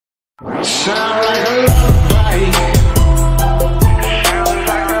Sound like a lullaby.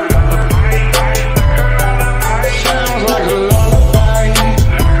 Sounds like a lullaby.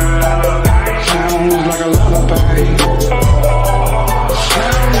 Sounds like a lullaby.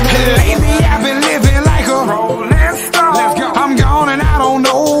 Lately I've been living like a rolling stone. I'm gone and I don't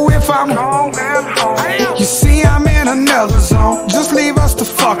know if I'm going home. You see I'm in another zone. Just leave us the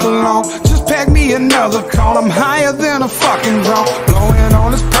fuck alone. Just pack me another cone. I'm higher than a fucking drone. Blowing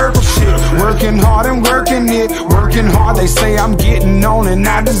on this purple shit. Working hard and working it. Working hard, they say I'm getting on and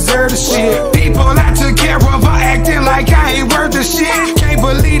I deserve the shit. People I took care of are acting like I ain't worth the shit. Can't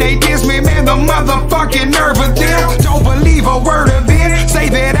believe they diss me, man, the motherfucking nerve of them. Don't believe a word of it. Say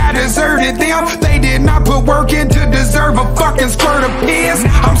that I deserted them. They did not put work in to deserve a fucking squirt of piss.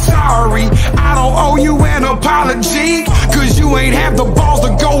 I'm sorry, I don't owe you an apology, cause you ain't have the balls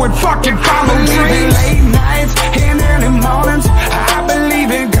to go and fucking follow dreams. Late nights and early mornings, I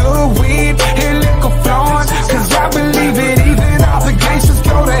believe in good weed and liquor flowing, cause I believe it even all the gangsters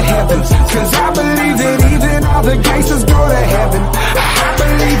go to heaven. Cause I believe that even all the gangsters go to heaven. I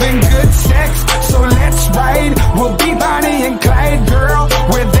believe in good sex, so let's ride. We'll be Bonnie and Clyde, girl,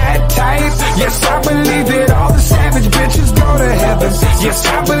 we're that tight. Yes, I believe that all the savage bitches go to heaven. Yes,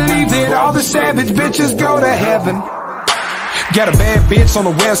 I believe that all the savage bitches go to heaven. Got a bad bitch on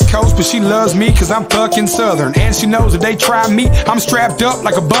the west coast, but she loves me cause I'm fucking southern. And she knows if they try me, I'm strapped up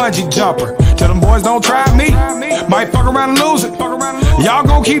like a bungee jumper. Tell them boys don't try me, might fuck around and lose it. Y'all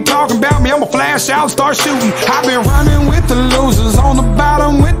gon' keep talking about me, I'ma flash out and start shooting. I've been running with the losers, on the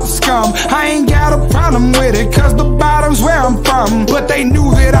bottom with the scum. I ain't got a problem with it, cause the bottom's where I'm from. But they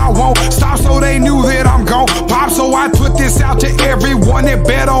knew that I won't stop, so they knew that I'm gon' pop. So I put this out to everyone that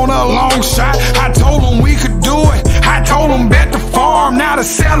bet on a long shot. I told them we could do it, I told them bet the farm, now to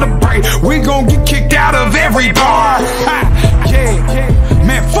celebrate. We gon' get kicked out of every bar. Ha, yeah,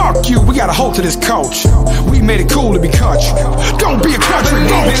 man, fuck you, we got a hold to this coach. We made it cool to be country. Don't be a country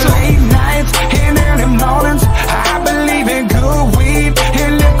vulture. Late nights and early mornings, I believe in good weed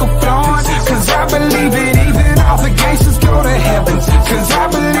and liquor flowing, cause I believe it even all the gangsters go to heaven. Cause I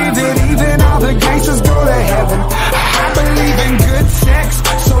believe that even all the gangsters go to heaven. I believe in good sex,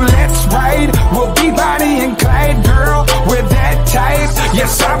 so let's ride. We'll be Bonnie and Clyde, girl, we're that tight.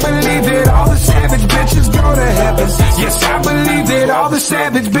 Yes, I believe that all the savage bitches go to heaven. Yes, I believe that all the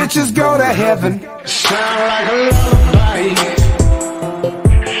savage bitches go to heaven. Sound like a